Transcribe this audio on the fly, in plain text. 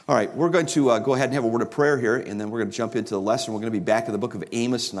All right, we're going to go ahead and have a word of prayer here, and then we're going to jump into the lesson. We're going to be back in the book of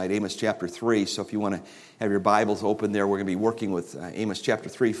Amos tonight, Amos chapter 3. So if you want to have your Bibles open there, we're going to be working with Amos chapter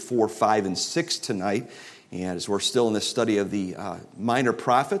 3, 4, 5, and 6 tonight. And as we're still in this study of the minor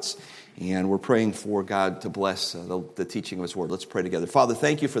prophets, and we're praying for God to bless the teaching of His Word. Let's pray together. Father,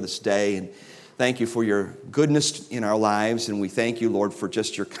 thank you for this day, and thank you for your goodness in our lives, and we thank you, Lord, for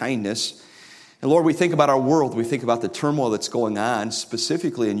just your kindness. And Lord, we think about our world. We think about the turmoil that's going on,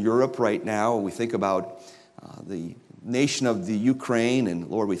 specifically in Europe right now. We think about the nation of the Ukraine. And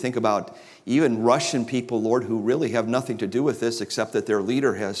Lord, we think about even Russian people, Lord, who really have nothing to do with this except that their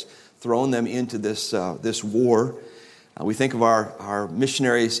leader has thrown them into this war. We think of our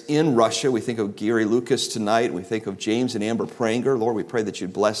missionaries in Russia. We think of Gary Lucas tonight. We think of James and Amber Pranger. Lord, we pray that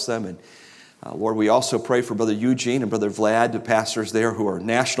you'd bless them. And Lord, we also pray for Brother Eugene and Brother Vlad, the pastors there who are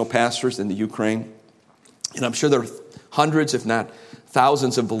national pastors in the Ukraine. And I'm sure there are hundreds, if not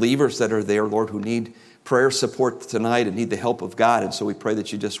thousands, of believers that are there, Lord, who need prayer support tonight and need the help of God. And so we pray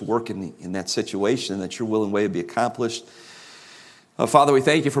that you just work in that situation and that your will and way be accomplished. Father, we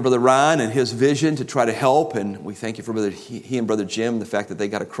thank you for Brother Ron and his vision to try to help. And we thank you for he and Brother Jim, the fact that they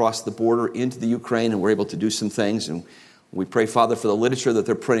got across the border into the Ukraine and were able to do some things. And we pray, Father, for the literature that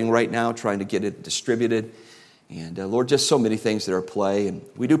they're printing right now, trying to get it distributed. And, Lord, just so many things that are at play. And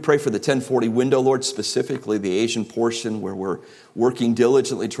we do pray for the 1040 window, Lord, specifically the Asian portion where we're working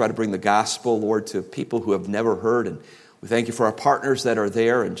diligently to try to bring the gospel, Lord, to people who have never heard. And we thank you for our partners that are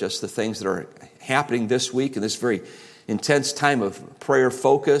there and just the things that are happening this week in this very intense time of prayer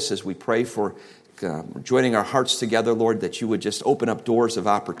focus as we pray for joining our hearts together, Lord, that you would just open up doors of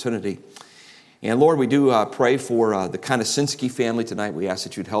opportunity. And Lord, we do pray for the Konosinski family tonight. We ask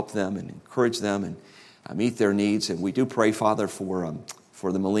that you'd help them and encourage them and meet their needs. And we do pray, Father, for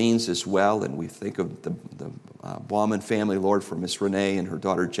the Molines as well. And we think of the Bauman family, Lord, for Miss Renee and her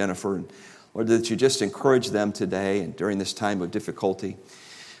daughter Jennifer. And Lord, that you just encourage them today and during this time of difficulty.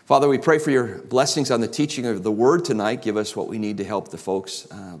 Father, we pray for your blessings on the teaching of the Word tonight. Give us what we need to help the folks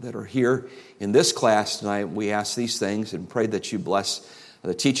that are here in this class tonight. We ask these things and pray that you bless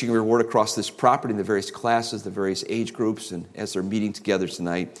the teaching of your word across this property in the various classes, the various age groups, and as they're meeting together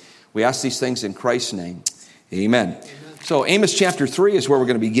tonight. We ask these things in Christ's name. Amen. So Amos chapter 3 is where we're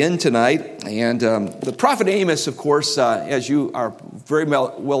going to begin tonight. And the prophet Amos, of course, as you are very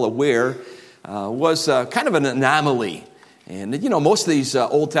well aware, was kind of an anomaly. And, most of these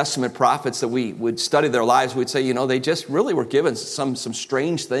Old Testament prophets that we would study their lives, we'd say, they just really were given some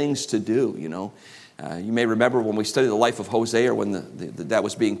strange things to do, You may remember when we studied the life of Hosea, or when that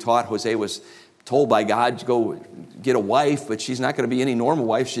was being taught, Hosea was told by God to go get a wife, but she's not going to be any normal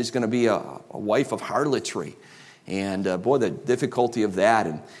wife. She's going to be a wife of harlotry. And boy, the difficulty of that.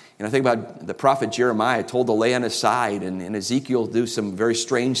 And I think about the prophet Jeremiah told to lay on his side, and Ezekiel do some very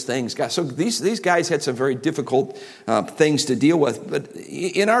strange things. So these guys had some very difficult things to deal with. But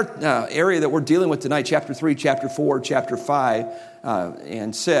in our area that we're dealing with tonight, chapter 3, chapter 4, chapter 5,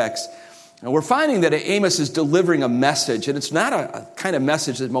 and 6, and we're finding that Amos is delivering a message, and it's not a kind of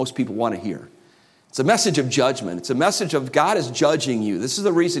message that most people want to hear. It's a message of judgment. It's a message of God is judging you. This is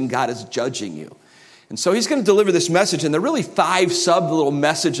the reason God is judging you. And so he's going to deliver this message, and there are really 5 sub-little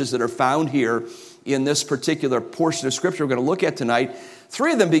messages that are found here in this particular portion of Scripture we're going to look at tonight.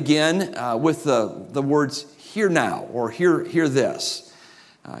 3 of them begin with the words, hear now, or hear this.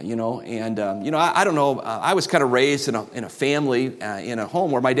 I don't know, I was kind of raised in a family, in a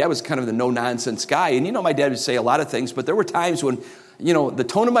home where my dad was kind of the no-nonsense guy. And, my dad would say a lot of things, but there were times when, the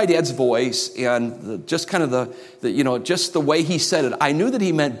tone of my dad's voice and just kind of just the way he said it, I knew that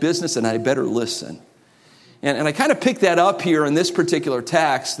he meant business and I better listen. And I kind of picked that up here in this particular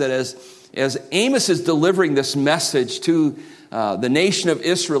text, that as Amos is delivering this message to the nation of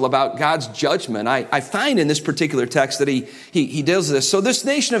Israel about God's judgment, I find in this particular text that he does this. So this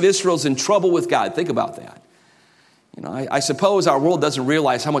nation of Israel is in trouble with God. Think about that. I suppose our world doesn't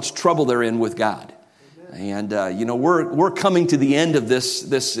realize how much trouble they're in with God. And, we're coming to the end of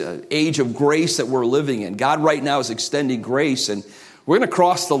this age of grace that we're living in. God right now is extending grace, and we're going to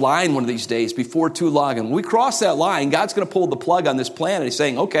cross the line one of these days before too long. And when we cross that line, God's going to pull the plug on this planet. He's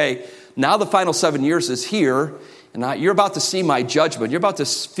saying, okay, now the final 7 years is here, and you're about to see my judgment. You're about to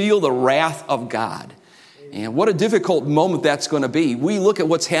feel the wrath of God. And what a difficult moment that's going to be. We look at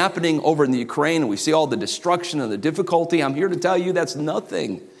what's happening over in the Ukraine, and we see all the destruction and the difficulty. I'm here to tell you that's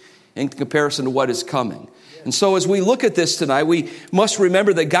nothing in comparison to what is coming. And so as we look at this tonight, we must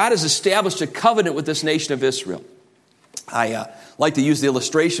remember that God has established a covenant with this nation of Israel. I like to use the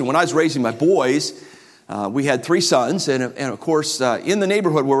illustration. When I was raising my boys, we had 3 sons, and of course, in the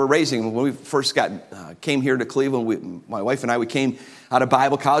neighborhood where we're raising them, when we first came here to Cleveland, my wife and I, we came out of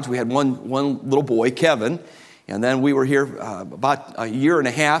Bible college. We had one little boy, Kevin, and then we were here about a year and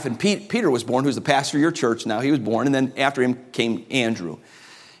a half, and Peter was born, who's the pastor of your church now. He was born, and then after him came Andrew.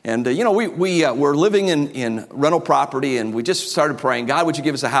 And, we were living in rental property, and we just started praying, God, would you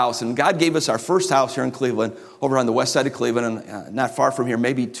give us a house? And God gave us our first house here in Cleveland, over on the west side of Cleveland, and not far from here,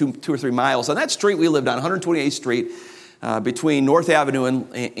 maybe 2 or 3 miles. On that street we lived on, 128th Street, between North Avenue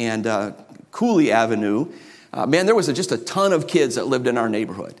and Cooley Avenue. Man, there was just a ton of kids that lived in our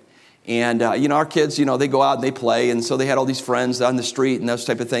neighborhood. And, our kids, they go out and they play. And so they had all these friends on the street and those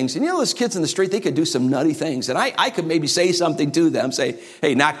type of things. And, those kids in the street, they could do some nutty things. And I could maybe say something to them, say,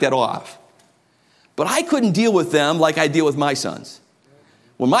 hey, knock that off. But I couldn't deal with them like I deal with my sons.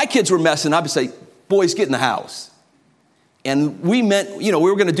 When my kids were messing up, I'd say, boys, get in the house. And we meant, we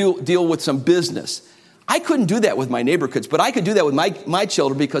were going to deal with some business. I couldn't do that with my neighbor kids, but I could do that with my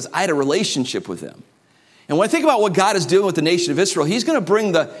children because I had a relationship with them. And when I think about what God is doing with the nation of Israel, he's going to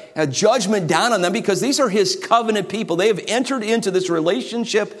bring the judgment down on them because these are his covenant people. They have entered into this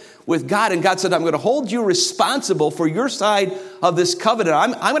relationship with God. And God said, I'm going to hold you responsible for your side of this covenant.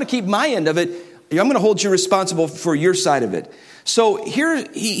 I'm going to keep my end of it. I'm going to hold you responsible for your side of it. So here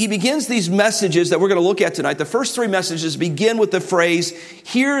he begins these messages that we're going to look at tonight. The first 3 messages begin with the phrase,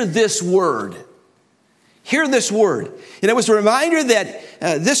 hear this word. Hear this word. And it was a reminder that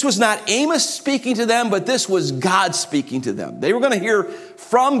this was not Amos speaking to them, but this was God speaking to them. They were going to hear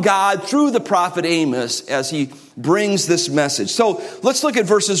from God through the prophet Amos as he brings this message. So let's look at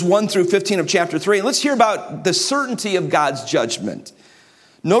verses 1 through 15 of chapter 3, and let's hear about the certainty of God's judgment.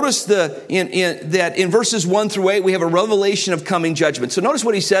 Notice that in verses 1 through 8, we have a revelation of coming judgment. So notice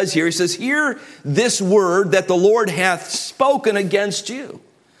what he says here. He says, hear this word that the Lord hath spoken against you.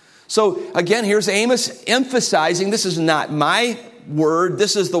 So again, here's Amos emphasizing this is not my word.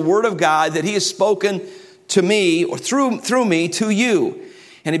 This is the word of God that he has spoken to me or through me to you.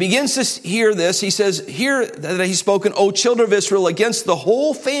 And he begins to hear this. He says, hear that he's spoken, O children of Israel, against the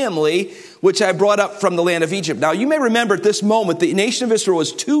whole family which I brought up from the land of Egypt. Now you may remember at this moment, the nation of Israel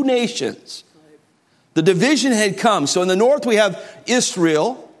was 2 nations. The division had come. So in the north we have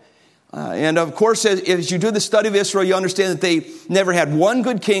Israel. And of course, as you do the study of Israel, you understand that they never had one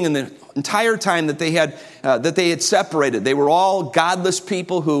good king in the entire time that they had separated. They were all godless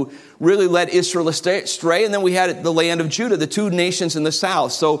people who really led Israel astray. And then we had the land of Judah, the 2 nations in the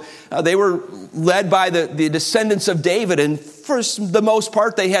south. So they were led by the descendants of David. And for the most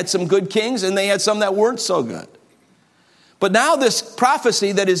part, they had some good kings and they had some that weren't so good. But now this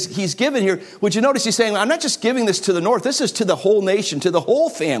prophecy that he's given here, would you notice he's saying, I'm not just giving this to the north, this is to the whole nation, to the whole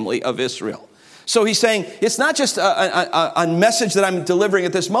family of Israel. So he's saying, it's not just a message that I'm delivering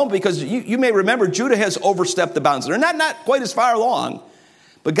at this moment, because you may remember Judah has overstepped the bounds. They're not quite as far along,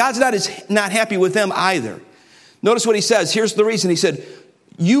 but God's not happy with them either. Notice what he says. Here's the reason. He said,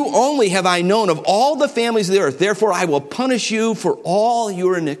 you only have I known of all the families of the earth, therefore I will punish you for all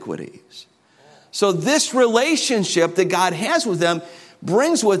your iniquities. So this relationship that God has with them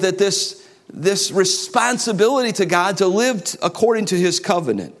brings with it this responsibility to God to live according to his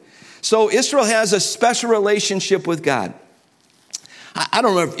covenant. So Israel has a special relationship with God. I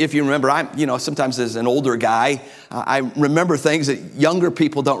don't know if you remember, sometimes as an older guy, I remember things that younger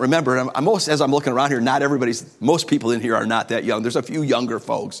people don't remember. And as I'm looking around here, most people in here are not that young. There's a few younger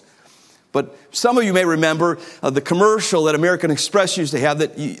folks. But some of you may remember the commercial that American Express used to have.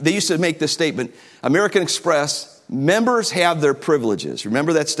 They used to make this statement, American Express, members have their privileges.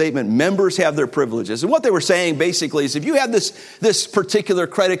 Remember that statement? Members have their privileges. And what they were saying basically is if you have this particular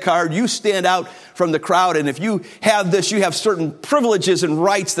credit card, you stand out from the crowd. And if you have this, you have certain privileges and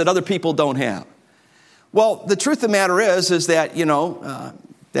rights that other people don't have. Well, the truth of the matter is that,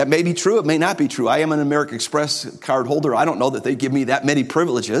 that may be true. It may not be true. I am an American Express card holder. I don't know that they give me that many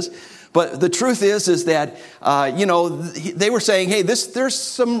privileges. But the truth is that, they were saying, hey, there's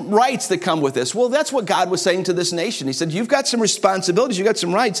some rights that come with this. Well, that's what God was saying to this nation. He said, you've got some responsibilities. You've got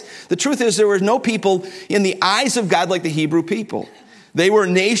some rights. The truth is there were no people in the eyes of God like the Hebrew people. They were a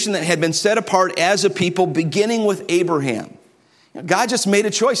nation that had been set apart as a people beginning with Abraham. God just made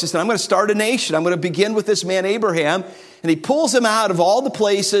a choice. He said, I'm going to start a nation. I'm going to begin with this man Abraham. And he pulls him out of all the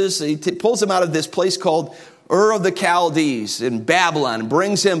places. He pulls him out of this place called Ur of the Chaldees in Babylon and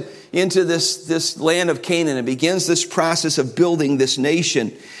brings him into this land of Canaan and begins this process of building this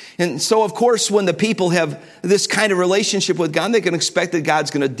nation. And so, of course, when the people have this kind of relationship with God, they can expect that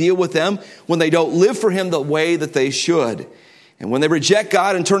God's going to deal with them when they don't live for him the way that they should. And when they reject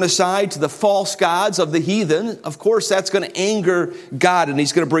God and turn aside to the false gods of the heathen, of course, that's going to anger God, and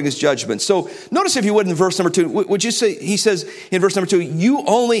he's going to bring his judgment. So notice, if you would, in verse number 2, would you say, he says in verse number 2, you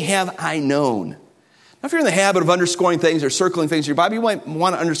only have I known. Now, if you're in the habit of underscoring things or circling things in your Bible, you might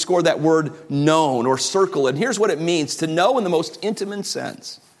want to underscore that word known or circle it. And here's what it means: to know in the most intimate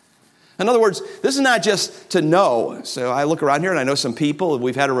sense. In other words, this is not just to know. So I look around here and I know some people, and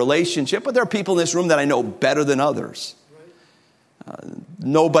we've had a relationship, but there are people in this room that I know better than others.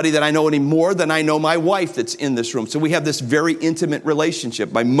 Nobody that I know any more than I know my wife that's in this room. So we have this very intimate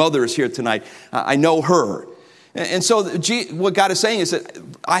relationship. My mother is here tonight. I know her. And so what God is saying is that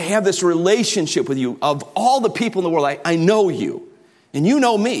I have this relationship with you. Of all the people in the world, I know you, and you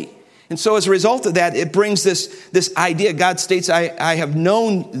know me. And so as a result of that, it brings this idea. God states, I have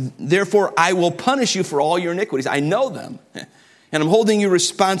known, therefore I will punish you for all your iniquities. I know them, and I'm holding you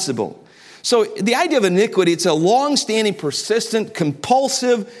responsible. So the idea of iniquity, it's a long-standing, persistent,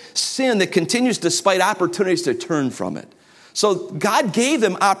 compulsive sin that continues despite opportunities to turn from it. So God gave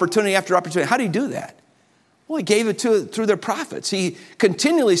them opportunity after opportunity. How do you do that? Well, he gave it through their prophets. He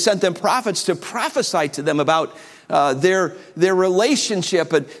continually sent them prophets to prophesy to them about their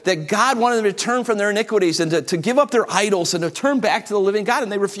relationship, and that God wanted them to turn from their iniquities and to give up their idols and to turn back to the living God,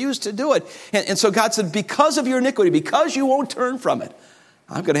 and they refused to do it. And so God said, because of your iniquity, because you won't turn from it,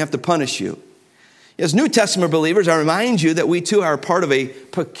 I'm going to have to punish you. As New Testament believers, I remind you that we too are part of a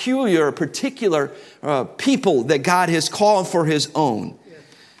particular people that God has called for his own.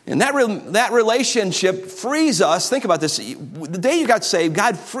 And that relationship frees us. Think about this. The day you got saved,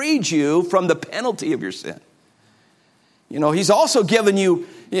 God freed you from the penalty of your sin. You know, he's also given you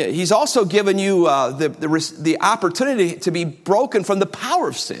the opportunity to be broken from the power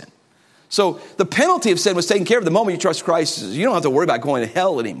of sin. So the penalty of sin was taken care of the moment you trust Christ. You don't have to worry about going to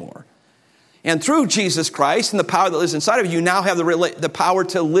hell anymore. And through Jesus Christ and the power that lives inside of you, you now have the power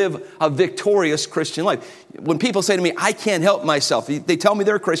to live a victorious Christian life. When people say to me, I can't help myself, they tell me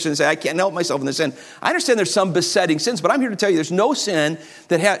they're a Christian and say, I can't help myself in this sin. I understand there's some besetting sins, but I'm here to tell you there's no sin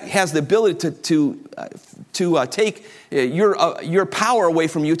that has the ability to take your power away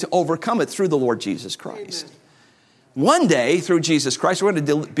from you to overcome it through the Lord Jesus Christ. Amen. One day, through Jesus Christ, we're going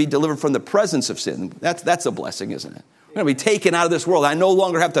to be delivered from the presence of sin. That's a blessing, isn't it? We're going to be taken out of this world. I no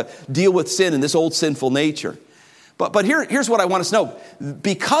longer have to deal with sin and this old sinful nature. But here's what I want us to know.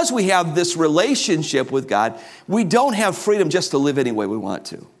 Because we have this relationship with God, we don't have freedom just to live any way we want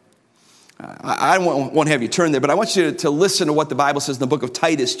to. I won't have you turn there, but I want you to listen to what the Bible says in the book of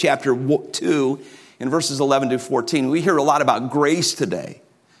Titus, chapter 2, in verses 11 to 14. We hear a lot about grace today.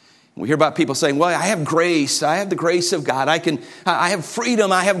 We hear about people saying, well, I have grace. I have the grace of God. I have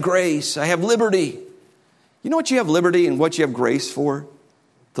freedom. I have grace. I have liberty. You know what you have liberty and what you have grace for?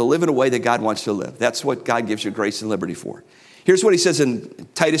 To live in a way that God wants you to live. That's what God gives you grace and liberty for. Here's what he says in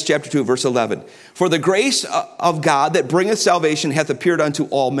Titus chapter 2, verse 11. For the grace of God that bringeth salvation hath appeared unto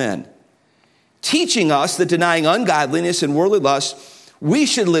all men, teaching us that denying ungodliness and worldly lust, we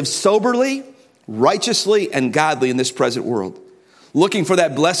should live soberly, righteously, and godly in this present world, looking for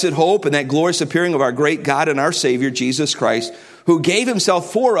that blessed hope and that glorious appearing of our great God and our Savior, Jesus Christ, who gave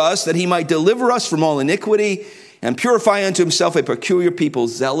himself for us that he might deliver us from all iniquity and purify unto himself a peculiar people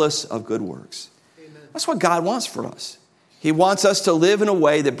zealous of good works. Amen. That's what God wants for us. He wants us to live in a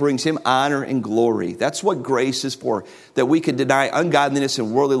way that brings him honor and glory. That's what grace is for, that we can deny ungodliness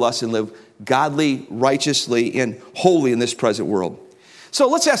and worldly lust and live godly, righteously, and holy in this present world. So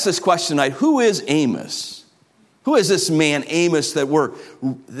let's ask this question tonight. Who is Amos? Who is this man, Amos,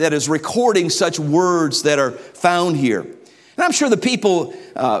 that is recording such words that are found here? And I'm sure the people,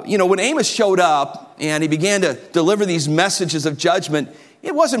 when Amos showed up and he began to deliver these messages of judgment,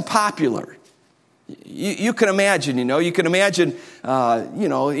 it wasn't popular. You can imagine, even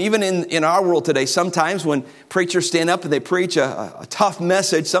in our world today, sometimes when preachers stand up and they preach a tough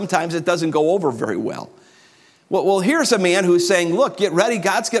message, sometimes it doesn't go over very well. Well, here's a man who's saying, look, get ready.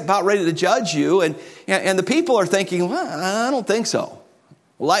 God's about ready to judge you. And the people are thinking, well, I don't think so.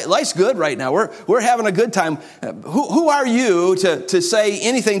 Life's good right now. We're having a good time. Who are you to say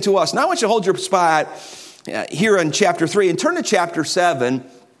anything to us? Now I want you to hold your spot here in chapter 3 and turn to chapter 7,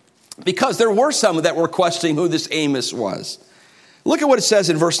 because there were some that were questioning who this Amos was. Look at what it says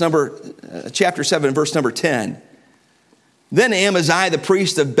in chapter 7, verse number 10. Then Amaziah, the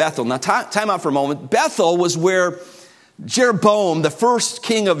priest of Bethel. Now, time out for a moment. Bethel was where Jeroboam, the first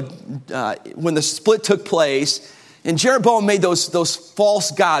king of, when the split took place, and Jeroboam made those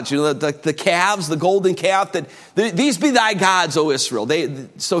false gods, the calves, the golden calf, these be thy gods, O Israel.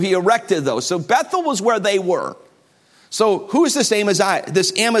 So he erected those. So Bethel was where they were. So who is this Amaziah?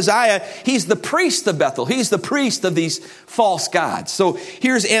 This Amaziah, he's the priest of Bethel. He's the priest of these false gods. So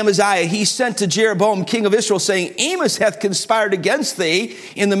here's Amaziah. He sent to Jeroboam, king of Israel, saying, Amos hath conspired against thee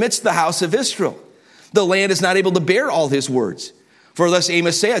in the midst of the house of Israel. The land is not able to bear all his words. For thus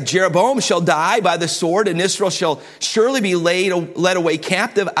Amos saith, Jeroboam shall die by the sword, and Israel shall surely be led away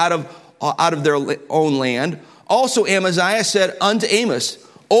captive out of their own land. Also Amaziah said unto Amos,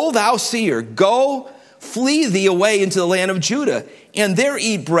 O thou seer, go, flee thee away into the land of Judah, and there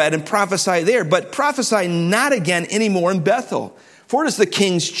eat bread and prophesy there. But prophesy not again any more in Bethel, for it is the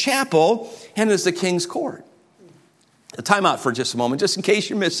king's chapel and it is the king's court. A time out for just a moment, just in case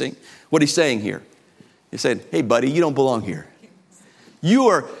you're missing what he's saying here. He said, hey, buddy, you don't belong here. You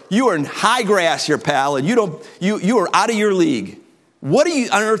are in high grass here, pal, and you are out of your league. What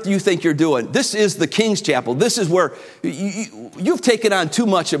on earth do you think you're doing? This is the king's chapel. This is where you've taken on too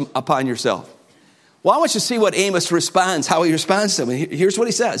much upon yourself. Well, I want you to see what Amos responds, how he responds to him. Here's what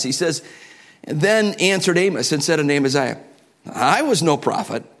he says. He says, then answered Amos and said unto Amaziah, I was no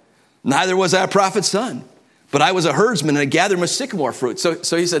prophet, neither was I a prophet's son, but I was a herdsman and I gathered my sycamore fruit.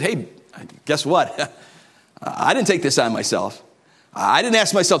 So he said, hey, guess what? I didn't take this on myself. I didn't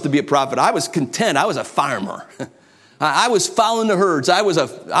ask myself to be a prophet. I was content. I was a farmer. I was following the herds. I was a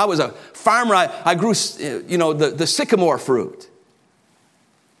farmer. I grew, the sycamore fruit.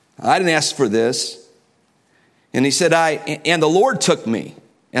 I didn't ask for this. And he said, and the Lord took me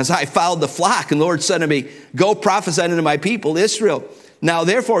as I followed the flock. And the Lord said to me, go prophesy unto my people, Israel. Now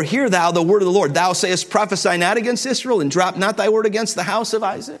therefore hear thou the word of the Lord. Thou sayest, prophesy not against Israel, and drop not thy word against the house of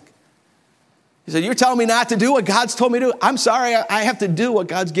Isaac. He said, you're telling me not to do what God's told me to do? I'm sorry, I have to do what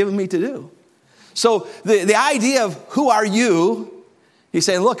God's given me to do. So the idea of who are you, he's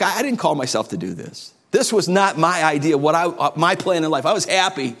saying, look, I didn't call myself to do this. This was not my idea, my plan in life. I was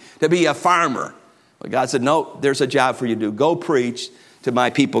happy to be a farmer. But God said, no, there's a job for you to do. Go preach to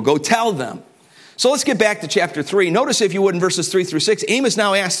my people. Go tell them. So let's get back to chapter 3. Notice, if you would, in verses 3 through 6, Amos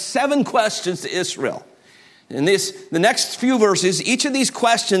now asks 7 questions to Israel. In the next few verses, each of these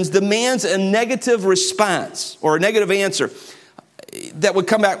questions demands a negative response or a negative answer that would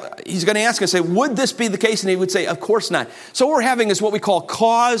come back. He's going to ask and say, would this be the case? And he would say, of course not. So what we're having is what we call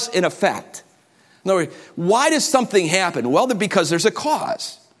cause and effect. In other words, why does something happen? Well, because there's a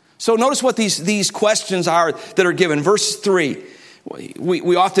cause. So notice what these questions are that are given. Verse 3,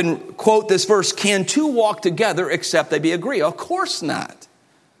 we often quote this verse, can two walk together except they be agree? Of course not.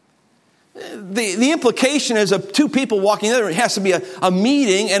 The implication is of two people walking together. It has to be a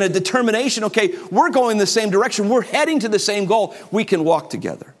meeting and a determination. Okay, we're going the same direction. We're heading to the same goal. We can walk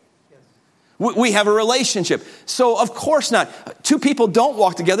together. We have a relationship. So of course not. Two people don't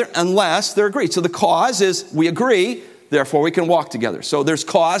walk together unless they're agreed. So the cause is we agree, therefore we can walk together. So there's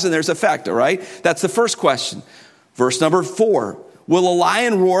cause and there's effect, all right? That's the first question. Verse number 4. Will a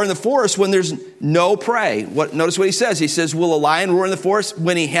lion roar in the forest when there's no prey? Notice what he says. He says, will a lion roar in the forest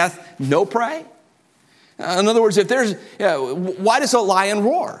when he hath no prey? In other words, why does a lion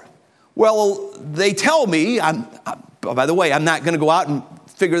roar? Well, they tell me, by the way, I'm not going to go out and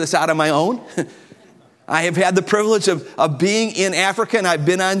figure this out on my own. I have had the privilege of being in Africa, and I've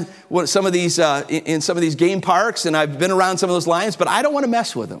been on some of these in some of these game parks, and I've been around some of those lions, but I don't want to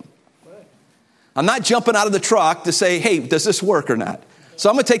mess with them. I'm not jumping out of the truck to say, hey, does this work or not? So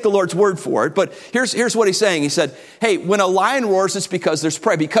I'm going to take the Lord's word for it. But here's what he's saying. He said, hey, when a lion roars, it's because there's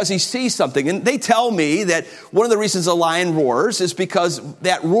prey, because he sees something. And they tell me that one of the reasons a lion roars is because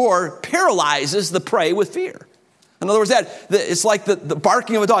that roar paralyzes the prey with fear. In other words, it's like the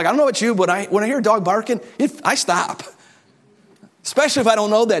barking of a dog. I don't know about you, but when I hear a dog barking, I stop. Especially if I don't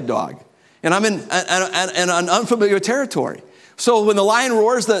know that dog. And I'm in an unfamiliar territory. So when the lion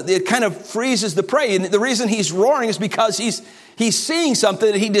roars, it kind of freezes the prey. And the reason he's roaring is because he's seeing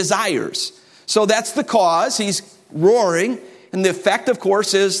something that he desires. So that's the cause. He's roaring. And the effect, of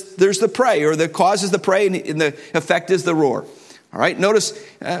course, is there's the prey, or the cause is the prey, and the effect is the roar. All right, notice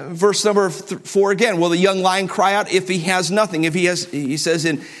verse number 4 again. Will the young lion cry out if he has nothing? He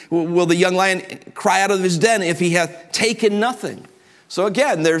says, will the young lion cry out of his den if he hath taken nothing? So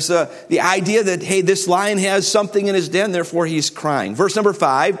again, there's the idea that, hey, this lion has something in his den, therefore he's crying. Verse number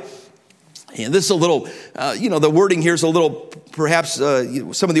 5, and this is a little, the wording here is a little, perhaps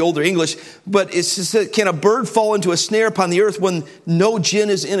some of the older English, but it says, can a bird fall into a snare upon the earth when no gin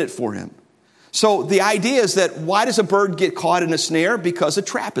is in it for him? So the idea is that why does a bird get caught in a snare? Because a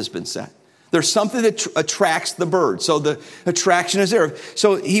trap has been set. There's something that attracts the bird. So the attraction is there.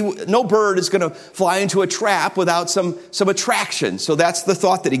 So no bird is going to fly into a trap without some attraction. So that's the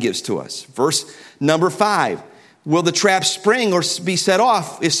thought that he gives to us. Verse number 5. will the trap spring or be set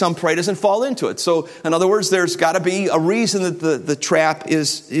off if some prey doesn't fall into it? So, in other words, there's got to be a reason that the trap the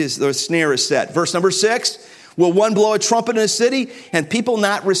snare is set. Verse number 6, will one blow a trumpet in a city and people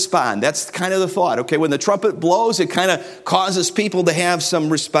not respond? That's kind of the thought. Okay, when the trumpet blows, it kind of causes people to have some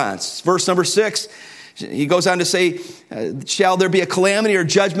response. Verse number 6, he goes on to say, shall there be a calamity or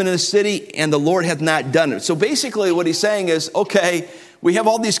judgment in the city, and the Lord hath not done it? So basically what he's saying is, okay, we have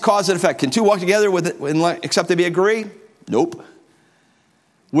all these cause and effect. Can two walk together except they be agree? Nope.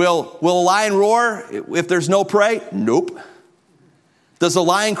 Will a lion roar if there's no prey? Nope. Does the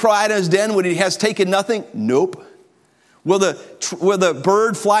lion cry out of his den when he has taken nothing? Nope. Will the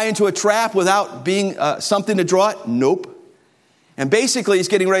bird fly into a trap without being something to draw it? Nope. And basically he's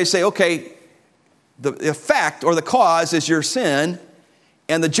getting ready to say, okay, the effect or the cause is your sin,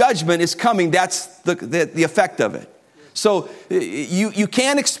 and the judgment is coming. That's the effect of it. So you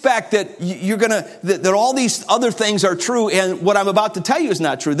can't expect that that all these other things are true, and what I'm about to tell you is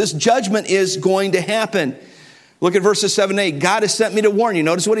not true. This judgment is going to happen. Look at verses 7 and 8. God has sent me to warn you.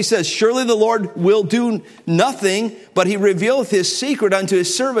 Notice what he says. Surely the Lord will do nothing, but he revealeth his secret unto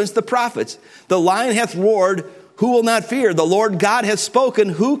his servants, the prophets. The lion hath roared, who will not fear? The Lord God hath spoken,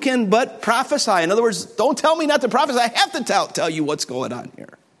 who can but prophesy? In other words, don't tell me not to prophesy. I have to tell you what's going on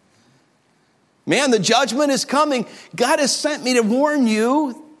here. Man, the judgment is coming. God has sent me to warn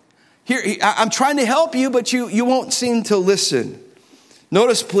you. Here, I'm trying to help you, but you won't seem to listen.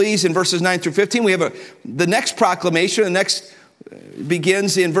 Notice, please, in verses 9 through 15, we have the next proclamation. The next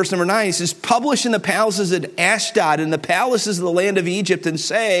begins in verse number 9. He says, publish in the palaces at Ashdod, in the palaces of the land of Egypt, and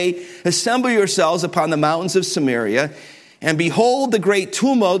say, assemble yourselves upon the mountains of Samaria, and behold the great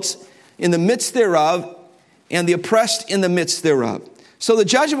tumults in the midst thereof, and the oppressed in the midst thereof. So the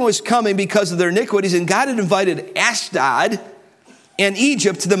judgment was coming because of their iniquities, and God had invited Ashdod and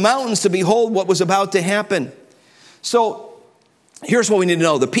Egypt to the mountains to behold what was about to happen. So here's what we need to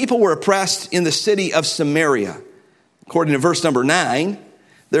know. The people were oppressed in the city of Samaria. According to verse number 9,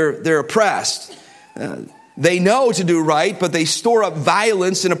 they're oppressed. They know to do right, but they store up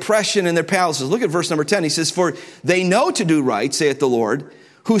violence and oppression in their palaces. Look at verse number 10. He says, for they know to do right, saith the Lord,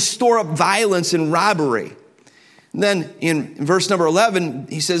 who store up violence and robbery. And then in verse number 11,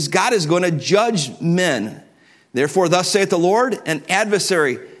 he says, God is going to judge men. Therefore, thus saith the Lord, an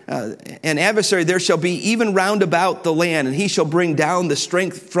adversary there shall be even round about the land, and he shall bring down the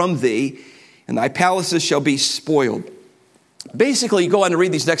strength from thee, and thy palaces shall be spoiled. Basically, you go on to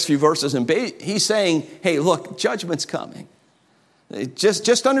read these next few verses, and he's saying, hey, look, judgment's coming.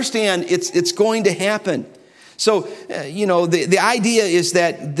 Just understand it's going to happen. So, the idea is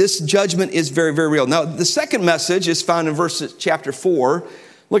that this judgment is very, very real. Now, the second message is found in chapter 4.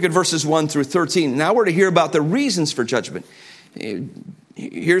 Look at verses 1 through 13. Now we're to hear about the reasons for judgment.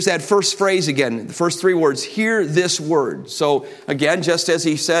 Here's that first phrase again, the first three words, hear this word. So again, just as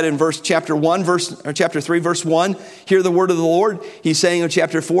he said in chapter 3, verse 1, hear the word of the Lord. He's saying in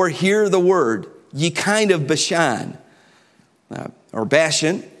chapter 4, hear the word, ye kind of Bashan, or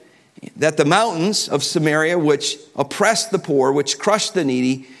Bashan, that the mountains of Samaria, which oppress the poor, which crush the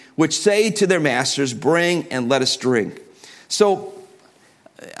needy, which say to their masters, bring and let us drink. So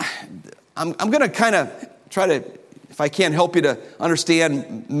I'm going to kind of try to, if I can't help you to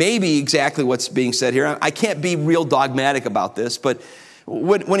understand maybe exactly what's being said here. I can't be real dogmatic about this, but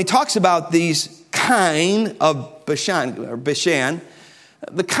when he talks about these kind of Bashan,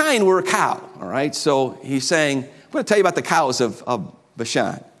 the kind were a cow, all right? So he's saying, I'm going to tell you about the cows of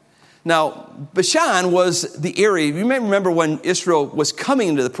Bashan. Now, Bashan was the area, you may remember when Israel was coming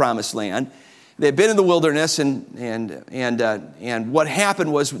into the promised land. They had been in the wilderness, and what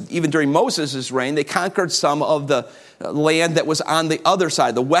happened was, even during Moses' reign, they conquered some of the land that was on the other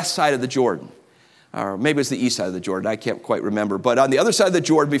side, the west side of the Jordan. Or maybe it was the east side of the Jordan, I can't quite remember. But on the other side of the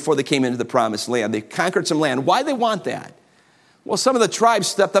Jordan, before they came into the promised land, they conquered some land. Why did they want that? Well, some of the tribes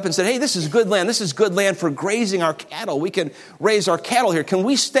stepped up and said, hey, this is good land. This is good land for grazing our cattle. We can raise our cattle here. Can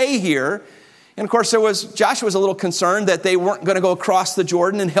we stay here? And of course, Joshua was a little concerned that they weren't going to go across the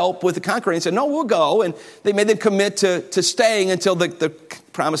Jordan and help with the conquering. He said, no, we'll go. And they made them commit to staying until the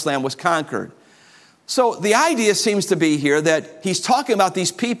promised land was conquered. So the idea seems to be here that he's talking about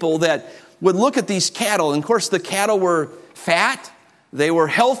these people that would look at these cattle. And of course, the cattle were fat. They were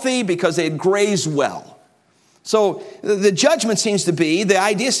healthy because they had grazed well. So the judgment seems to be, the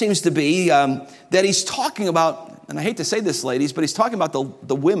idea seems to be that he's talking about, and I hate to say this, ladies, but he's talking about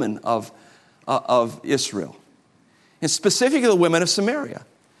the women of Israel, and specifically the women of Samaria.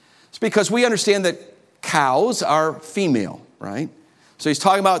 It's because we understand that cows are female, right? So he's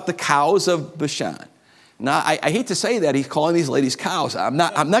talking about the cows of Bashan. Now, I hate to say that. He's calling these ladies cows. I'm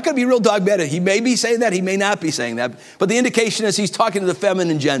not going to be real dogmatic. He may be saying that. He may not be saying that. But the indication is he's talking to the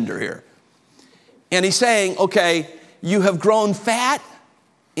feminine gender here. And he's saying, okay, you have grown fat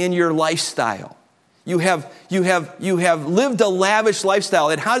in your lifestyle. You have lived a lavish lifestyle.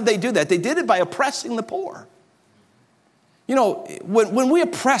 And how did they do that? They did it by oppressing the poor. You know, when we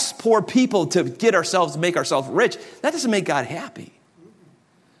oppress poor people to make ourselves rich, that doesn't make God happy.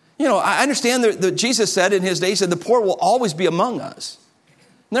 You know, I understand that Jesus said in his day, he said, the poor will always be among us.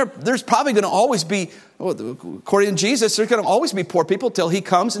 There's probably going to always be, according to Jesus, there's going to always be poor people till he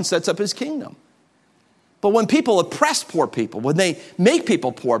comes and sets up his kingdom. But when people oppress poor people, when they make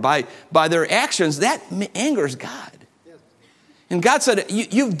people poor by their actions, that angers God. And God said,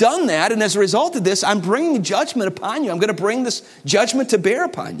 you've done that, and as a result of this, I'm bringing judgment upon you. I'm going to bring this judgment to bear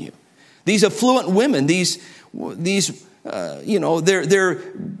upon you. These affluent women, they're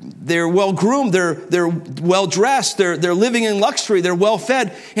well groomed, they're well dressed, they're living in luxury, they're well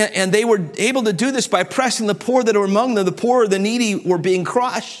fed, and they were able to do this by oppressing the poor that are among them. The poor, the needy were being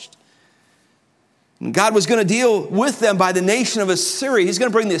crushed. And God was going to deal with them by the nation of Assyria. He's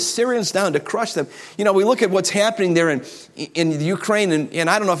going to bring the Assyrians down to crush them. You know, we look at what's happening there in Ukraine, and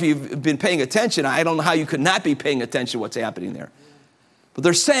I don't know if you've been paying attention. I don't know how you could not be paying attention to what's happening there. But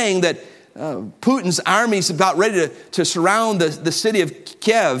they're saying that Putin's army is about ready to surround the city of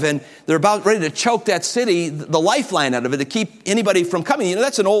Kiev, and they're about ready to choke that city, the lifeline out of it, to keep anybody from coming. You know,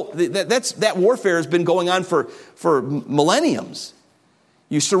 that warfare has been going on for millenniums.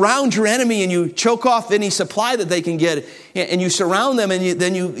 You surround your enemy and you choke off any supply that they can get, and you surround them, and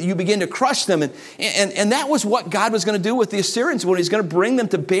then you begin to crush them. And that was what God was going to do with the Assyrians when he's going to bring them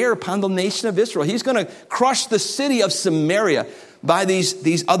to bear upon the nation of Israel. He's going to crush the city of Samaria by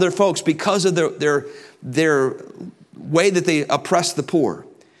these other folks because of their way that they oppress the poor.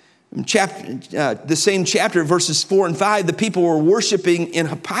 The same chapter, verses 4 and 5, the people were worshiping in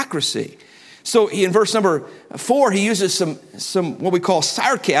hypocrisy. So in verse number 4, he uses some what we call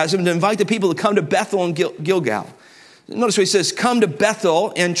sarcasm to invite the people to come to Bethel and Gilgal. Notice what he says, come to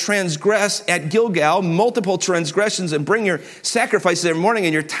Bethel and transgress at Gilgal, multiple transgressions, and bring your sacrifices every morning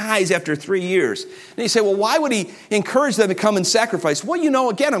and your tithes after 3 years. And you say, well, why would he encourage them to come and sacrifice? Well, you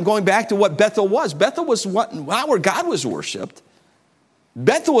know, again, I'm going back to what Bethel was. Bethel was not where God was worshiped.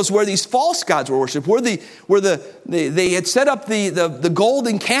 Bethel was where these false gods were worshipped, where they had set up the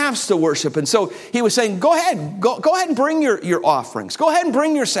golden calves to worship. And so he was saying, go ahead and bring your offerings. Go ahead and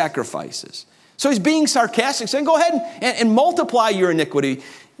bring your sacrifices. So he's being sarcastic, saying, go ahead and multiply your iniquity.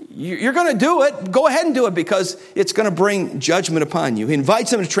 You're going to do it. Go ahead and do it because it's going to bring judgment upon you. He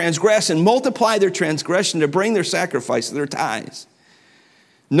invites them to transgress and multiply their transgression, to bring their sacrifice, their tithes.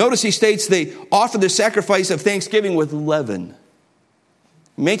 Notice he states they offer the sacrifice of thanksgiving with leaven.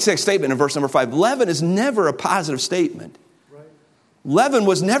 He makes that statement in verse number 5. Leaven is never a positive statement. Right. Leaven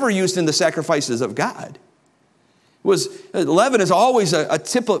was never used in the sacrifices of God. Leaven is always a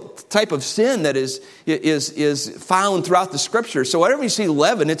type of sin that is found throughout the Scripture. So whenever you see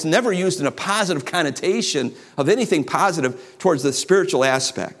leaven, it's never used in a positive connotation of anything positive towards the spiritual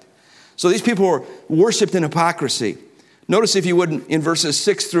aspect. So these people were worshipped in hypocrisy. Notice, if you would, in verses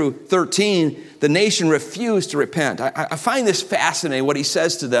 6 through 13, the nation refused to repent. I find this fascinating, what he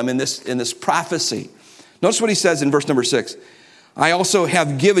says to them in this prophecy. Notice what he says in verse number 6. I also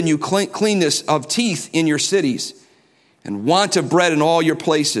have given you cleanness of teeth in your cities, and want of bread in all your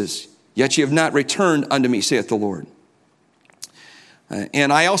places, yet ye have not returned unto me, saith the Lord.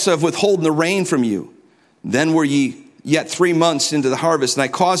 And I also have withholden the rain from you. Then were ye yet 3 months into the harvest, and I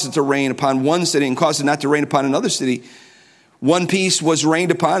caused it to rain upon one city, and caused it not to rain upon another city. One piece was rained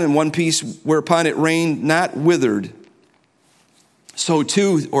upon, and one piece whereupon it rained not withered. So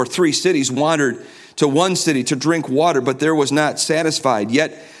 2 or 3 cities wandered to one city to drink water, but there was not satisfied.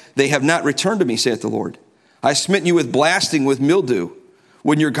 Yet they have not returned to me, saith the Lord. I smitten you with blasting, with mildew,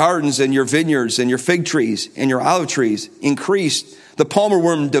 when your gardens and your vineyards and your fig trees and your olive trees increased. The palmer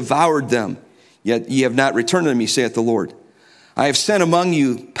worm devoured them, yet ye have not returned to me, saith the Lord. I have sent among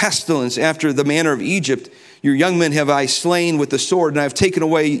you pestilence after the manner of Egypt. Your young men have I slain with the sword, and I have taken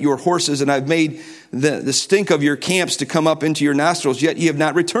away your horses, and I have made the stink of your camps to come up into your nostrils, yet ye have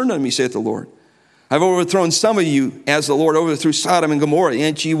not returned unto me, saith the Lord. I have overthrown some of you, as the Lord overthrew Sodom and Gomorrah,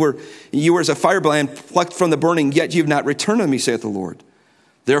 and ye were as a firebrand plucked from the burning, yet ye have not returned unto me, saith the Lord.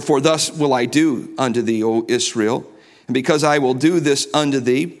 Therefore thus will I do unto thee, O Israel, and because I will do this unto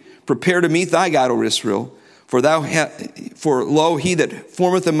thee, prepare to meet thy God, O Israel, for lo, he that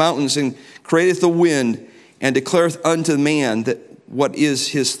formeth the mountains and createth the wind, and declareth unto man that what is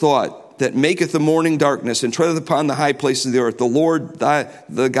his thought, that maketh the morning darkness, and treadeth upon the high places of the earth. The Lord,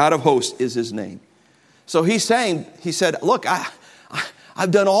 the God of hosts, is his name. So he said, look,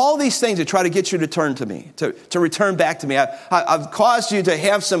 I've done all these things to try to get you to turn to me, to return back to me. I've caused you to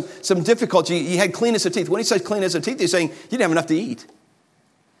have some difficulty. You had cleanness of teeth. When he says cleanness of teeth, he's saying you didn't have enough to eat.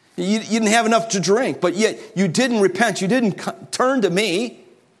 You didn't have enough to drink, but yet you didn't repent. You didn't turn to me.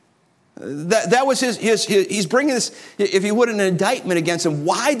 That was he's bringing this, if you would, an indictment against him,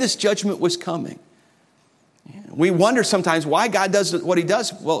 why this judgment was coming. We wonder sometimes why God does what he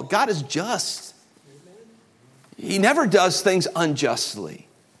does. Well, God is just. He never does things unjustly.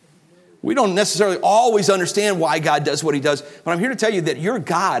 We don't necessarily always understand why God does what he does, but I'm here to tell you that your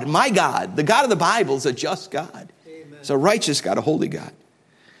God, my God, the God of the Bible, is a just God. Amen. It's a righteous God, a holy God.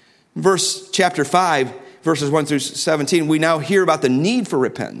 Chapter 5, verses 1 through 17, we now hear about the need for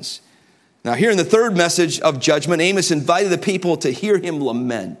repentance. Now, here in the third message of judgment, Amos invited the people to hear him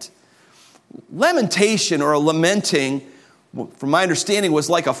lament. Lamentation or a lamenting, from my understanding, was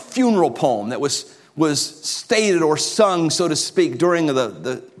like a funeral poem that was stated or sung, so to speak, during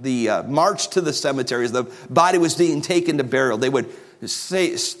the march to the cemetery as the body was being taken to burial. They would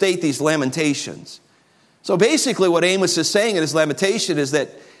state these lamentations. So basically what Amos is saying in his lamentation is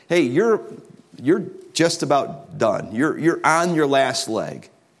that, hey, you're just about done. You're on your last leg.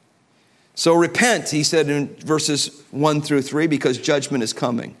 So repent, he said in verses 1 through 3, because judgment is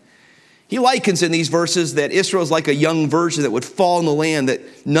coming. He likens in these verses that Israel is like a young virgin that would fall in the land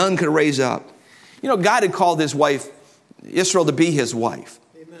that none could raise up. You know, God had called his wife, Israel, to be his wife.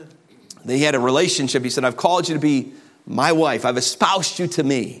 Amen. They had a relationship. He said, I've called you to be my wife. I've espoused you to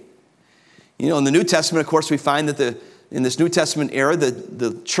me. You know, in the New Testament, of course, we find that in this New Testament era,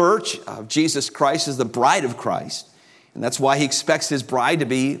 the church of Jesus Christ is the bride of Christ. And that's why he expects his bride to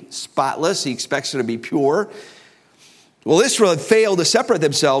be spotless. He expects her to be pure. Well, Israel had failed to separate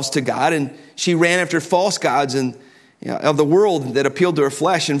themselves to God, and she ran after false gods and of the world that appealed to her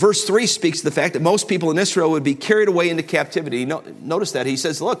flesh. And verse 3 speaks to the fact that most people in Israel would be carried away into captivity. Notice that. He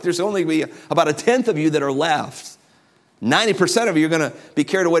says, look, there's only be about a tenth of you that are left. 90% of you are going to be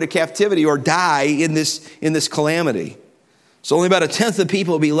carried away to captivity or die in this calamity. So only about a tenth of the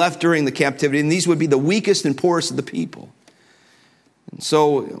people will be left during the captivity, and these would be the weakest and poorest of the people. And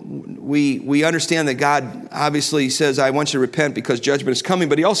so we understand that God obviously says, I want you to repent because judgment is coming,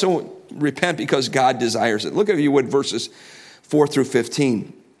 but he also repent because God desires it. Look, if you would, verses 4 through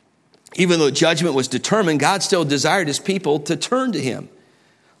 15. Even though judgment was determined, God still desired his people to turn to him.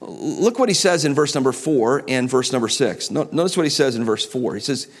 Look what he says in verse number 4 and verse number 6. Notice what he says in verse 4. He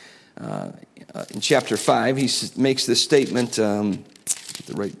says, in chapter 5, he makes this statement, get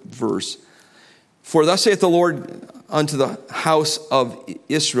the right verse. For thus saith the Lord unto the house of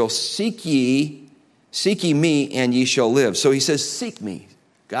Israel, seek ye me, and ye shall live. So he says, seek me.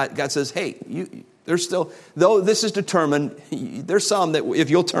 God says, hey, there's still, though this is determined, there's some that if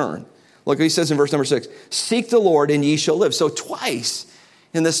you'll turn. Look what he says in verse number 6, seek the Lord, and ye shall live. So twice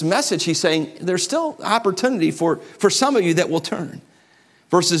in this message, he's saying there's still opportunity for some of you that will turn.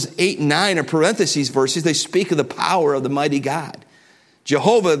 Verses 8 and 9 are parentheses verses. They speak of the power of the mighty God.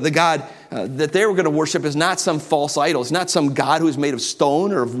 Jehovah, the God that they were going to worship, is not some false idol. It's not some God who is made of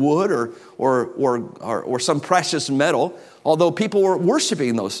stone or of wood or some precious metal, although people were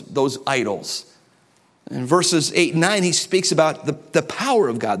worshiping those idols. In verses 8 and 9, he speaks about the power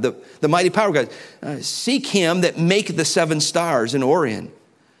of God, the mighty power of God. Seek him that maketh the 7 stars in Orion,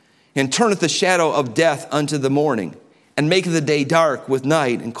 and turneth the shadow of death unto the morning, and maketh the day dark with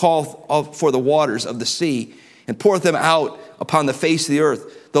night, and calleth for the waters of the sea, and poureth them out upon the face of the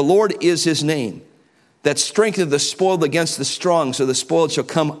earth. The Lord is his name, that strengtheneth the spoiled against the strong, so the spoiled shall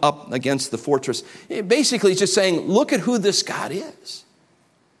come up against the fortress. Basically, he's just saying, look at who this God is.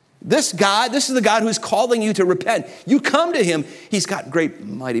 This is the God who's calling you to repent. You come to him. He's got great,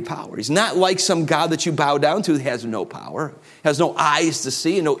 mighty power. He's not like some God that you bow down to who has no power, has no eyes to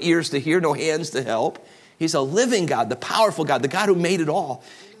see, and no ears to hear, no hands to help. He's a living God, the powerful God, the God who made it all.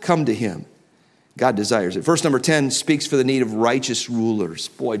 Come to him. God desires it. Verse number 10 speaks for the need of righteous rulers.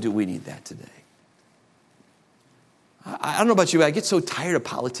 Boy, do we need that today. I don't know about you, but I get so tired of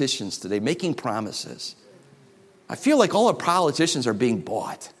politicians today making promises. I feel like all our politicians are being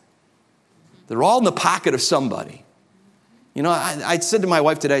bought. They're all in the pocket of somebody. You know, I said to my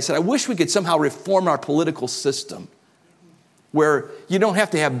wife today, I said, I wish we could somehow reform our political system where you don't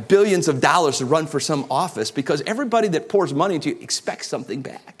have to have billions of dollars to run for some office because everybody that pours money into you expects something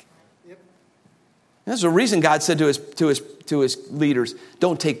back. Yep. That's the reason God said to his leaders,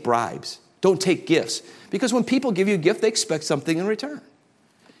 don't take bribes, don't take gifts. Because when people give you a gift, they expect something in return.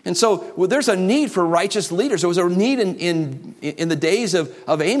 And so there's a need for righteous leaders. There was a need in the days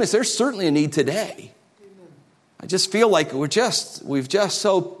of Amos. There's certainly a need today. I just feel like we've just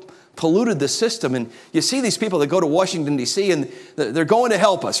so polluted the system. And you see these people that go to Washington, D.C., and they're going to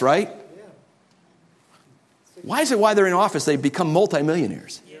help us, right? Why is it while they're in office they become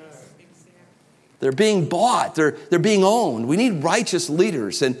multimillionaires? They're being bought. They're being owned. We need righteous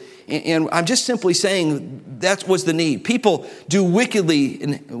leaders. And I'm just simply saying that was the need. People do wickedly,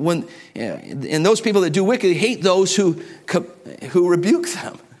 and those people that do wickedly hate those who rebuke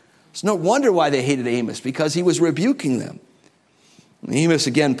them. It's no wonder why they hated Amos, because he was rebuking them. Amos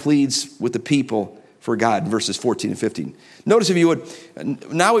again pleads with the people for God, verses 14 and 15. Notice if you would,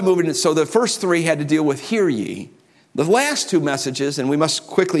 now we move into, so the first three had to deal with hear ye. The last two messages, and we must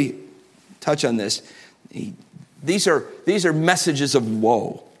quickly touch on this, these are messages of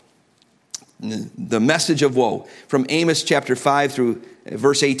woe. The message of woe from Amos chapter 5 through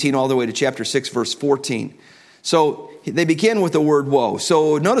verse 18 all the way to chapter 6 verse 14. So they begin with the word woe.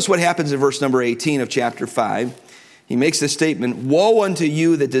 So notice what happens in verse number 18 of chapter 5. He makes this statement, woe unto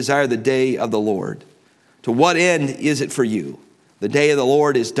you that desire the day of the Lord. To what end is it for you? The day of the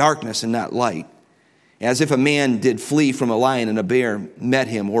Lord is darkness and not light. As if a man did flee from a lion and a bear met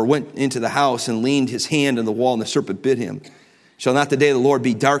him, or went into the house and leaned his hand on the wall and the serpent bit him. Shall not the day of the Lord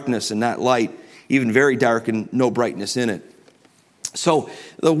be darkness and not light, even very dark and no brightness in it? So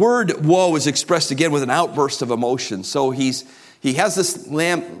the word woe is expressed again with an outburst of emotion. So he has this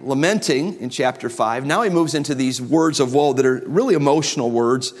lamenting in chapter 5. Now he moves into these words of woe that are really emotional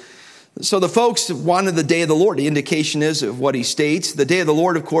words. So the folks wanted the day of the Lord. The indication is of what he states. The day of the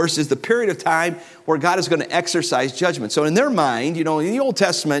Lord, of course, is the period of time where God is going to exercise judgment. So in their mind, in the Old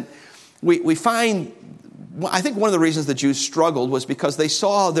Testament, we find, I think one of the reasons the Jews struggled was because they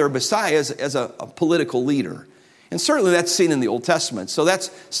saw their Messiah as a political leader. And certainly that's seen in the Old Testament. So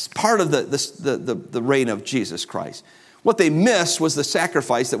that's part of the reign of Jesus Christ. What they missed was the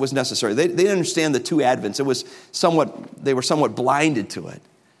sacrifice that was necessary. They didn't understand the two advents. They were somewhat blinded to it.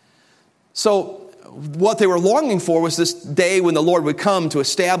 So what they were longing for was this day when the Lord would come to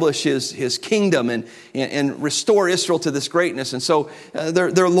establish his kingdom and restore Israel to this greatness. And so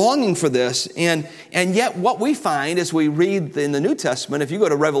they're longing for this. And yet what we find as we read in the New Testament, if you go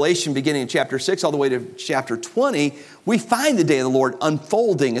to Revelation beginning in chapter 6 all the way to chapter 20, we find the day of the Lord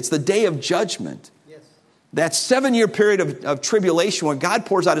unfolding. It's the day of judgment. Yes. That 7-year period of tribulation when God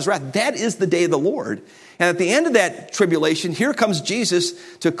pours out his wrath, that is the day of the Lord. And at the end of that tribulation, here comes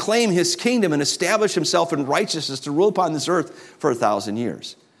Jesus to claim his kingdom and establish himself in righteousness to rule upon this earth for 1,000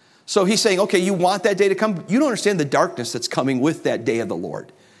 years. So he's saying, okay, you want that day to come? You don't understand the darkness that's coming with that day of the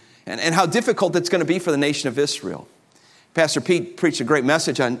Lord and how difficult it's going to be for the nation of Israel. Pastor Pete preached a great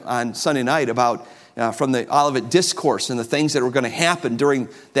message on Sunday night about from the Olivet Discourse and the things that were going to happen during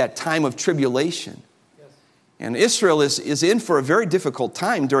that time of tribulation. And Israel is in for a very difficult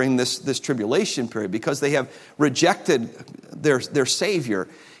time during this tribulation period because they have rejected their Savior.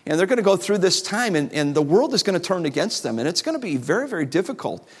 And they're going to go through this time, and the world is going to turn against them. And it's going to be very, very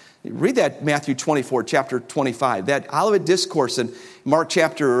difficult. Read that Matthew 24, chapter 25. That Olivet Discourse in Mark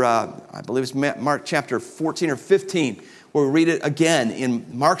chapter, I believe it's Mark chapter 14 or 15, where we read it again in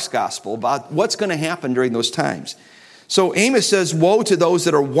Mark's gospel about what's going to happen during those times. So Amos says, woe to those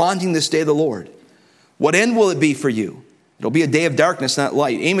that are wanting this day of the Lord. What end will it be for you? It'll be a day of darkness, not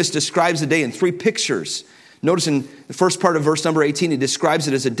light. Amos describes the day in 3 pictures. Notice in the first part of verse number 18, he describes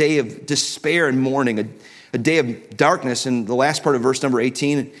it as a day of despair and mourning, a day of darkness in the last part of verse number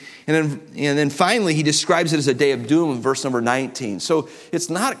 18. And then finally, he describes it as a day of doom in verse number 19. So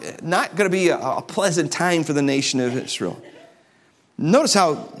it's not going to be a pleasant time for the nation of Israel. Notice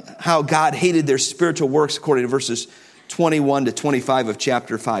how God hated their spiritual works according to verses 21 to 25 of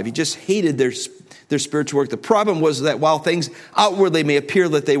chapter 5. He just hated their spiritual work. The problem was that while things outwardly may appear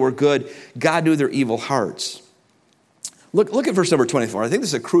that they were good, God knew their evil hearts. Look at verse number 24. I think this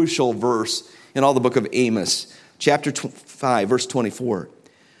is a crucial verse in all the book of Amos, chapter 5, verse 24.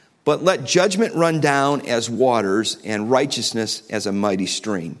 But let judgment run down as waters and righteousness as a mighty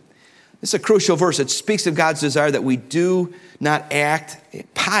stream. This is a crucial verse. It speaks of God's desire that we do not act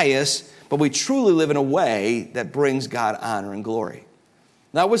pious, but we truly live in a way that brings God honor and glory.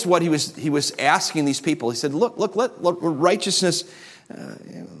 That was what he was asking these people. He said, look, let righteousness,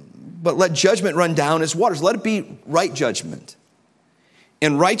 but let judgment run down as waters. Let it be right judgment.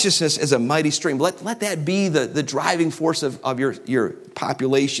 And righteousness as a mighty stream. Let that be the driving force of your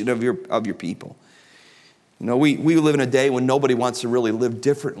population, of your people. We live in a day when nobody wants to really live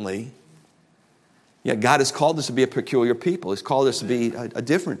differently. Yet God has called us to be a peculiar people. He's called us to be a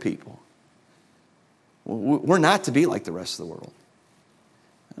different people. We're not to be like the rest of the world.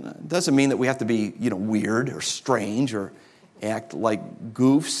 It doesn't mean that we have to be, weird or strange or act like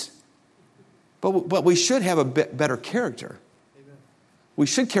goofs. But we should have a better character. Amen. We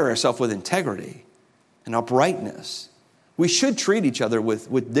should carry ourselves with integrity and uprightness. We should treat each other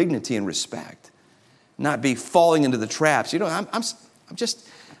with dignity and respect, not be falling into the traps.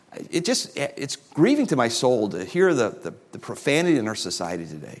 It's grieving to my soul to hear the profanity in our society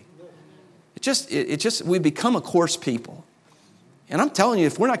today. We become a coarse people. And I'm telling you,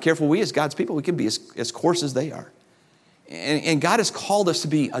 if we're not careful, we as God's people, we can be as coarse as they are. And God has called us to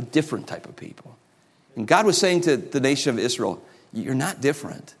be a different type of people. And God was saying to the nation of Israel, you're not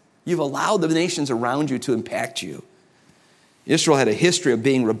different. You've allowed the nations around you to impact you. Israel had a history of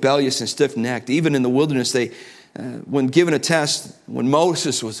being rebellious and stiff-necked. Even in the wilderness, when given a test, when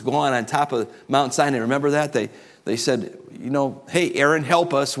Moses was going on top of Mount Sinai, remember that? They said, hey, Aaron,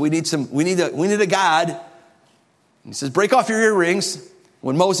 help us. We need a God. He says, break off your earrings.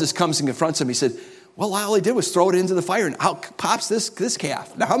 When Moses comes and confronts him, he said, well, all he did was throw it into the fire, and out pops this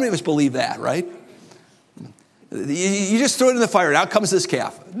calf. Now, how many of us believe that, right? You just throw it in the fire, and out comes this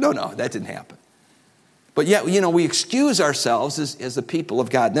calf. No, that didn't happen. But yet, we excuse ourselves as the people of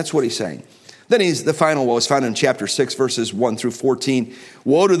God, and that's what he's saying. Then the final woe is found in chapter 6, verses 1 through 14.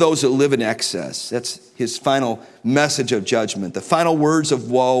 Woe to those that live in excess. That's his final message of judgment. The final words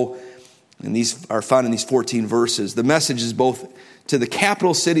of woe, and these are found in these 14 verses. The message is both to the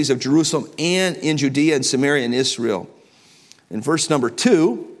capital cities of Jerusalem and in Judea and Samaria and Israel. In verse number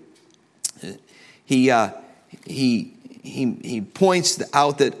 2, he points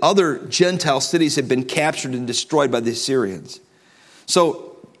out that other Gentile cities have been captured and destroyed by the Assyrians.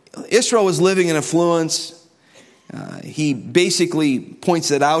 So Israel was living in affluence. He basically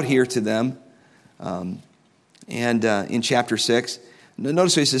points it out here to them. And in chapter 6,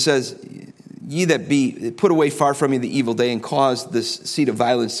 notice what he says, ye that be put away far from you the evil day and cause this seat of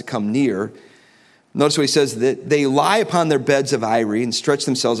violence to come near. Notice what he says, that they lie upon their beds of ivory and stretch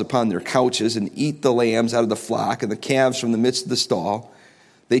themselves upon their couches and eat the lambs out of the flock and the calves from the midst of the stall.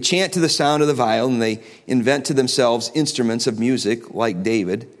 They chant to the sound of the viol, and they invent to themselves instruments of music like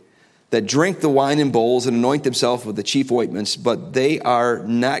David, that drink the wine in bowls and anoint themselves with the chief ointments, but they are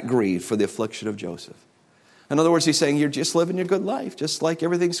not grieved for the affliction of Joseph. In other words, he's saying you're just living your good life, just like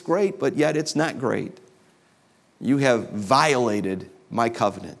everything's great, but yet it's not great. You have violated my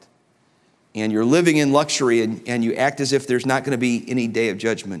covenant. And you're living in luxury, and you act as if there's not going to be any day of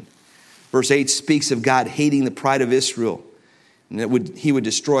judgment. Verse 8 speaks of God hating the pride of Israel, and that he would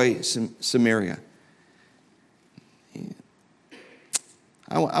destroy Samaria.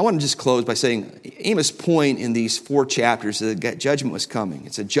 I want to just close by saying Amos' point in these 4 chapters is that judgment was coming.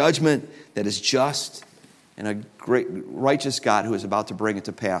 It's a judgment that is just and a great righteous God who is about to bring it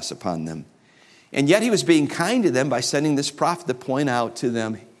to pass upon them. And yet he was being kind to them by sending this prophet to point out to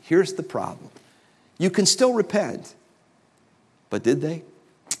them, here's the problem. You can still repent. But did they?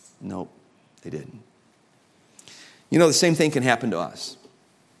 Nope, they didn't. The same thing can happen to us.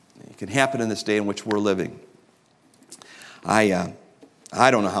 It can happen in this day in which we're living. I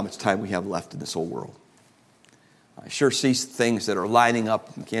don't know how much time we have left in this whole world. I sure see things that are lining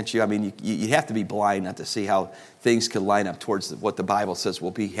up, can't you? I mean, you have to be blind not to see how things can line up towards what the Bible says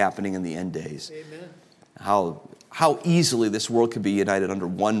will be happening in the end days. Amen. How easily this world could be united under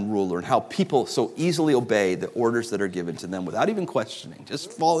one ruler, and how people so easily obey the orders that are given to them without even questioning,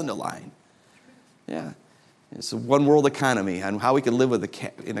 just fall into line. Yeah. It's a one-world economy, and how we can live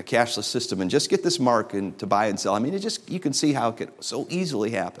in a cashless system and just get this mark and to buy and sell. I mean, you can see how it could so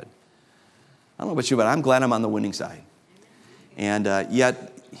easily happen. I don't know about you, but I'm glad I'm on the winning side. And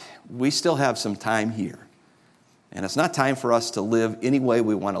yet, we still have some time here. And it's not time for us to live any way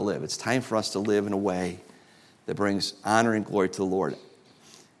we want to live. It's time for us to live in a way that brings honor and glory to the Lord.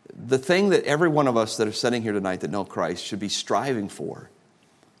 The thing that every one of us that are sitting here tonight that know Christ should be striving for,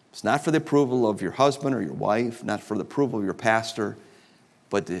 it's not for the approval of your husband or your wife, not for the approval of your pastor,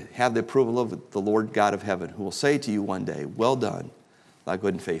 but to have the approval of the Lord God of heaven, who will say to you one day, well done, thy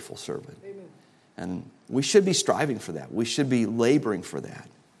good and faithful servant. Amen. And we should be striving for that. We should be laboring for that.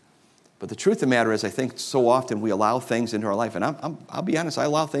 But the truth of the matter is, I think so often we allow things into our life. And I'll be honest, I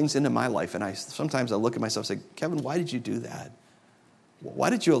allow things into my life. And sometimes I look at myself and say, Kevin, why did you do that? Why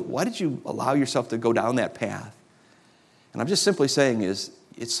did you allow yourself to go down that path? And I'm just simply saying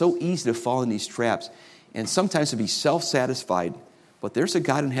it's so easy to fall in these traps and sometimes to be self-satisfied. But there's a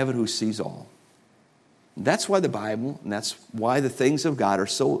God in heaven who sees all. And that's why the Bible, and that's why the things of God are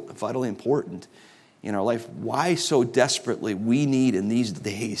so vitally important in our life. Why so desperately we need in these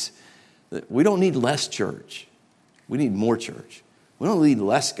days. We don't need less church. We need more church. We don't need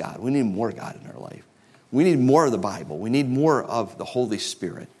less God. We need more God in our life. We need more of the Bible. We need more of the Holy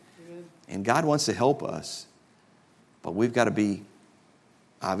Spirit. Amen. And God wants to help us, but we've got to be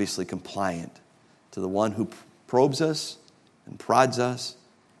obviously compliant to the one who probes us and prods us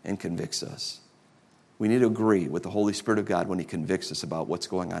and convicts us. We need to agree with the Holy Spirit of God when he convicts us about what's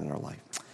going on in our life.